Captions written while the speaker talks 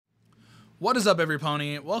What is up, every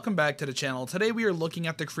pony? Welcome back to the channel. Today we are looking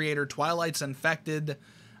at the creator Twilight's Infected.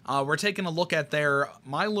 We're taking a look at their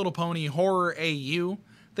My Little Pony Horror AU.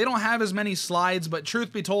 They don't have as many slides, but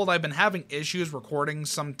truth be told, I've been having issues recording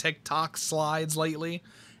some TikTok slides lately,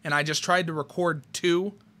 and I just tried to record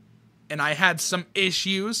 2, and I had some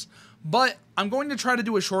issues. But I'm going to try to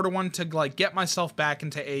do a shorter one to get myself back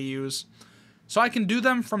into AUs, so I can do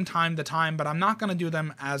them from time to time, but I'm not going to do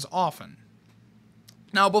them as often.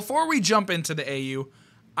 Now, before we jump into the AU,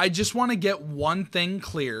 I just want to get one thing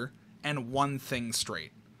clear and one thing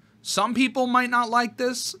straight. Some people might not like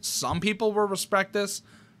this, some people will respect this,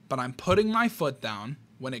 but I'm putting my foot down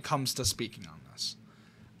when it comes to speaking on this.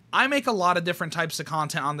 I make a lot of different types of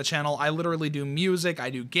content on the channel. I literally do music, I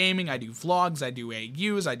do gaming, I do vlogs, I do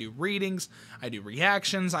AUs, I do readings, I do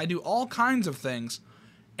reactions, I do all kinds of things.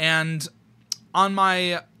 And on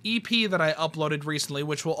my EP that I uploaded recently,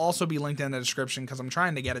 which will also be linked in the description because I'm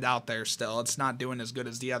trying to get it out there still. It's not doing as good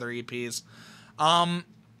as the other EPs. All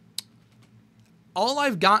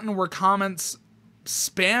I've gotten were comments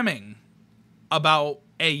spamming about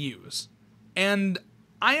AUs. And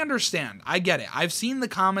I understand. I get it. I've seen the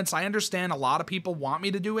comments. I understand a lot of people want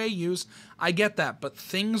me to do AUs. I get that. But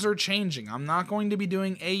things are changing. I'm not going to be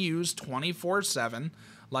doing AUs 24/7.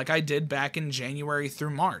 Like I did back in January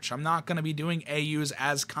through March. I'm not going to be doing AUs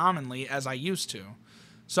as commonly as I used to.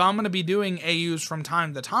 So I'm going to be doing AUs from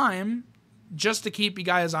time to time just to keep you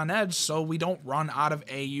guys on edge so we don't run out of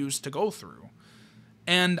AUs to go through.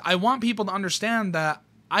 And I want people to understand that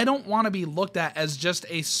I don't want to be looked at as just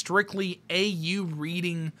a strictly AU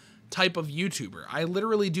reading type of YouTuber. I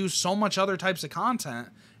literally do so much other types of content,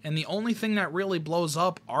 and the only thing that really blows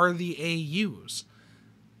up are the AUs.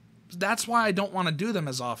 That's why I don't want to do them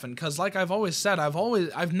as often, because like I've always said,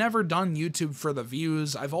 I've never done YouTube for the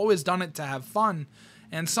views. I've always done it to have fun,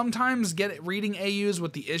 and sometimes reading AUs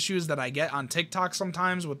with the issues that I get on TikTok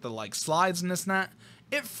sometimes with the slides and this and that,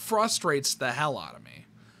 it frustrates the hell out of me.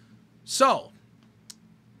 So,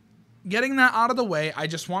 getting that out of the way, I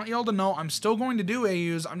just want y'all to know I'm still going to do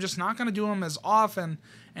AUs. I'm just not going to do them as often,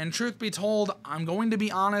 and truth be told, I'm going to be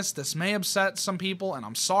honest, this may upset some people, and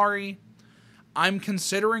I'm sorry. I'm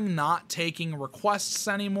considering not taking requests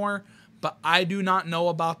anymore, but I do not know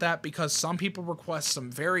about that because some people request some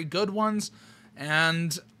very good ones,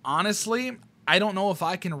 and honestly, I don't know if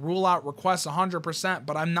I can rule out requests 100%,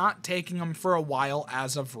 but I'm not taking them for a while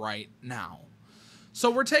as of right now. So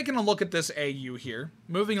we're taking a look at this AU here.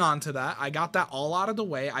 Moving on to that, I got that all out of the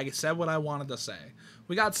way. I said what I wanted to say.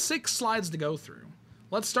 We got 6 slides to go through.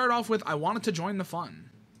 Let's start off with I wanted to join the fun.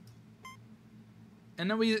 And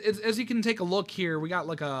then as you can take a look here, we got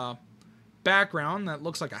a background that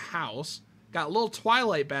looks like a house. Got a little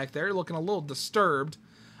Twilight back there looking a little disturbed.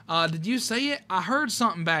 Did you say it? I heard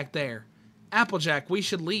something back there. Applejack, we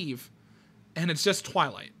should leave. And it's just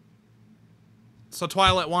Twilight. So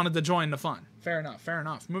Twilight wanted to join the fun. Fair enough, fair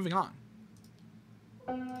enough. Moving on.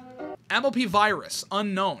 MLP Virus,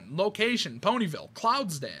 unknown. Location, Ponyville,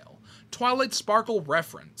 Cloudsdale. Twilight Sparkle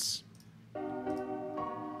reference.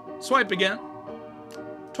 Swipe again.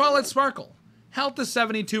 Twilight Sparkle. Health is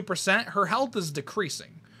 72%. Her health is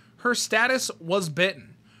decreasing. Her status was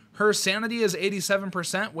bitten. Her sanity is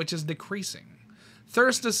 87%, which is decreasing.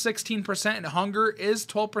 Thirst is 16%, and hunger is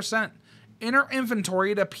 12%. In her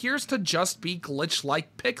inventory, it appears to just be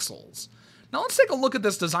glitch-like pixels. Now let's take a look at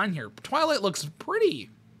this design here. Twilight looks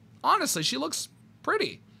pretty. Honestly, she looks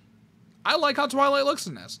pretty. I like how Twilight looks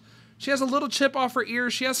in this. She has a little chip off her ear.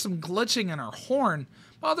 She has some glitching in her horn.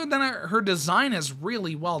 Other than that, her design is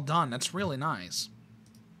really well done. That's really nice.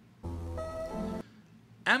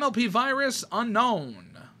 MLP Virus,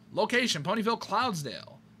 unknown. Location, Ponyville,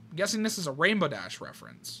 Cloudsdale. I'm guessing this is a Rainbow Dash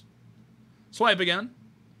reference. Swipe again.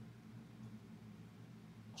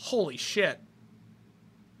 Holy shit.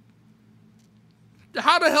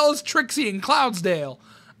 How the hell is Trixie in Cloudsdale?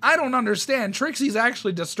 I don't understand. Trixie's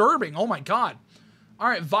actually disturbing. Oh my god.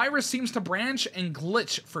 Alright, Virus seems to branch and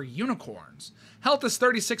glitch for unicorns. Health is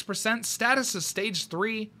 36%. Status is stage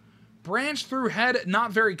 3. Branch through head,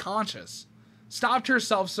 not very conscious. Stopped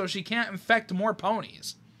herself so she can't infect more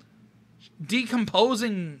ponies.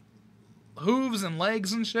 Decomposing hooves and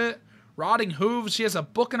legs and shit. Rotting hooves. She has a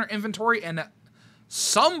book in her inventory and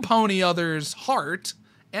some pony other's heart.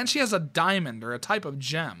 And she has a diamond or a type of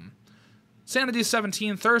gem. Sanity is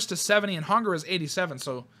 17. Thirst is 70. And hunger is 87.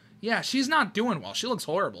 So, yeah, she's not doing well. She looks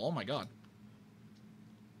horrible. Oh my god.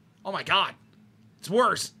 Oh my god. It's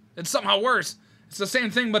worse. It's somehow worse. It's the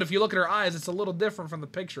same thing, but if you look at her eyes, it's a little different from the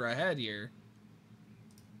picture I had here.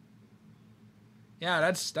 Yeah,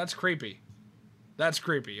 that's creepy. That's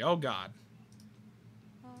creepy. Oh god.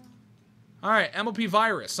 Alright, MLP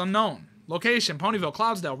Virus, unknown. Location, Ponyville,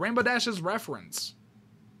 Cloudsdale. Rainbow Dash's reference.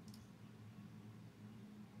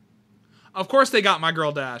 Of course they got my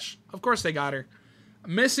girl Dash. Of course they got her.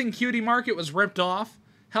 Missing Cutie Market was ripped off.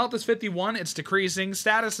 Health is 51. It's decreasing.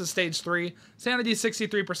 Status is stage 3. Sanity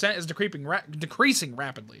 63% is decreasing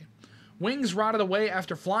rapidly. Wings rotted away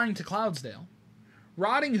after flying to Cloudsdale.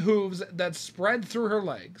 Rotting hooves that spread through her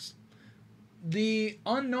legs. The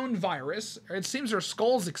unknown virus, it seems her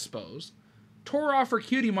skull's exposed, tore off her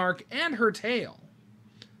cutie mark and her tail.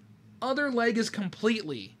 Other leg is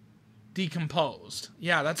completely decomposed.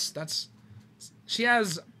 Yeah, that's she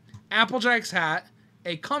has Applejack's hat,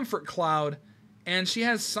 a comfort cloud, and she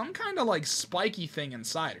has some kind of like spiky thing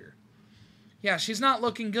inside her. Yeah, she's not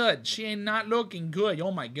looking good. She ain't not looking good.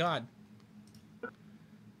 Oh my god.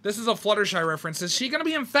 This is a Fluttershy reference. Is she gonna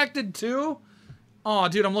be infected too? Oh,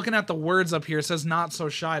 dude, I'm looking at the words up here. It says not so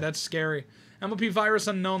shy. That's scary. MLP virus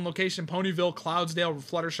unknown. Location Ponyville, Cloudsdale,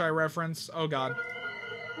 Fluttershy reference. Oh god.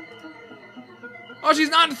 Oh, she's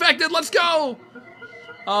not infected. Let's go.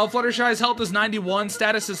 Fluttershy's health is 91.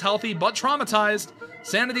 Status is healthy, but traumatized.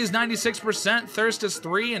 Sanity is 96%. Thirst is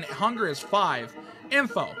 3. And hunger is 5.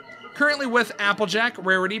 Info. Currently with Applejack,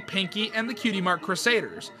 Rarity, Pinky, and the Cutie Mark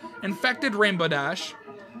Crusaders. Infected Rainbow Dash.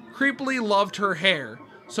 Creepily loved her hair,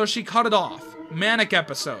 so she cut it off. Manic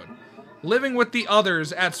episode. Living with the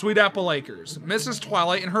others at Sweet Apple Acres. Mrs.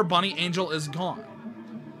 Twilight and her bunny Angel is gone.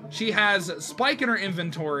 She has Spike in her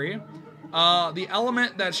inventory. The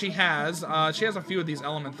element that she has a few of these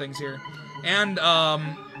element things here. And,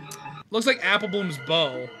 looks like Apple Bloom's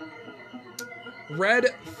bow.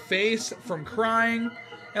 Red face from crying.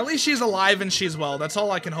 At least she's alive and she's well. That's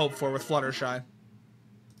all I can hope for with Fluttershy.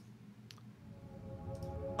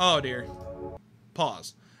 Oh, dear.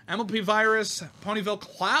 Pause. MLP virus, Ponyville,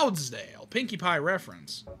 Cloudsdale. Pinkie Pie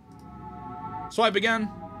reference. Swipe again.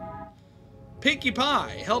 Pinkie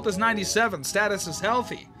Pie. Health is 97. Status is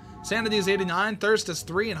healthy. Sanity is 89, thirst is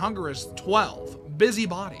 3, and hunger is 12.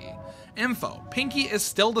 Busybody. Info. Pinkie is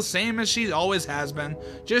still the same as she always has been,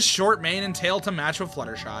 just short mane and tail to match with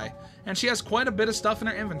Fluttershy. And she has quite a bit of stuff in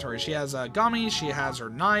her inventory. She has a gummy, she has her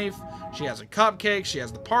knife, she has a cupcake, she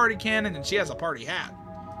has the party cannon, and she has a party hat.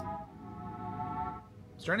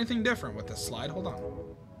 Is there anything different with this slide? Hold on.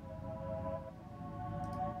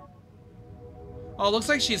 Oh, it looks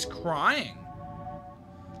like she's crying.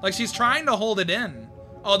 Like she's trying to hold it in.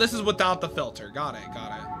 Oh, this is without the filter. Got it,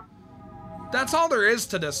 got it. That's all there is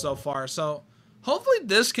to this so far, so hopefully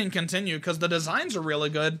this can continue because the designs are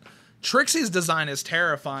really good. Trixie's design is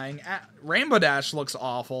terrifying. Rainbow Dash looks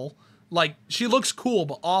awful. Like, she looks cool,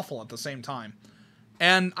 but awful at the same time.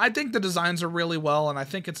 And I think the designs are really well, and I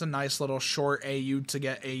think it's a nice little short AU to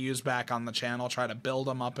get AUs back on the channel, try to build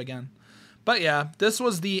them up again. But yeah, this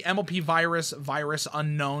was the MLP virus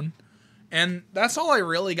unknown. And that's all I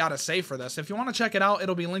really got to say for this. If you want to check it out,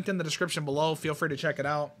 it'll be linked in the description below. Feel free to check it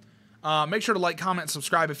out. Make sure to like, comment,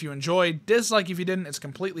 subscribe if you enjoyed. Dislike if you didn't. It's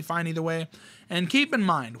completely fine either way. And keep in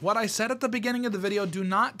mind, what I said at the beginning of the video, do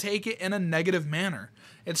not take it in a negative manner.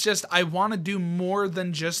 It's just, I want to do more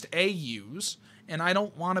than just AUs. And I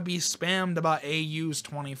don't want to be spammed about AUs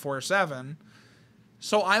 24/7.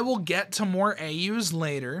 So I will get to more AUs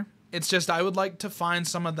later. It's just I would like to find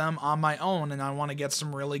some of them on my own, and I want to get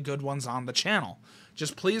some really good ones on the channel.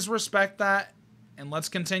 Just please respect that, and let's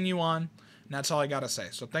continue on. And that's all I gotta say.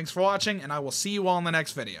 So thanks for watching, and I will see you all in the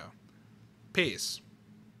next video. Peace.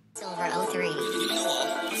 Silver 03.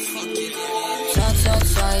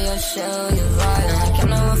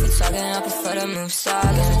 I prefer to move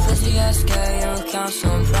silent. Pussy ass gay, you don't count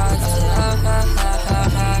some pride.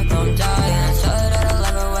 Don't die. And I tell her that I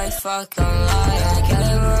love her, wait, fuck, I'm lying. I get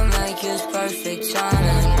it, we'll make it perfect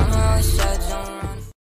timing.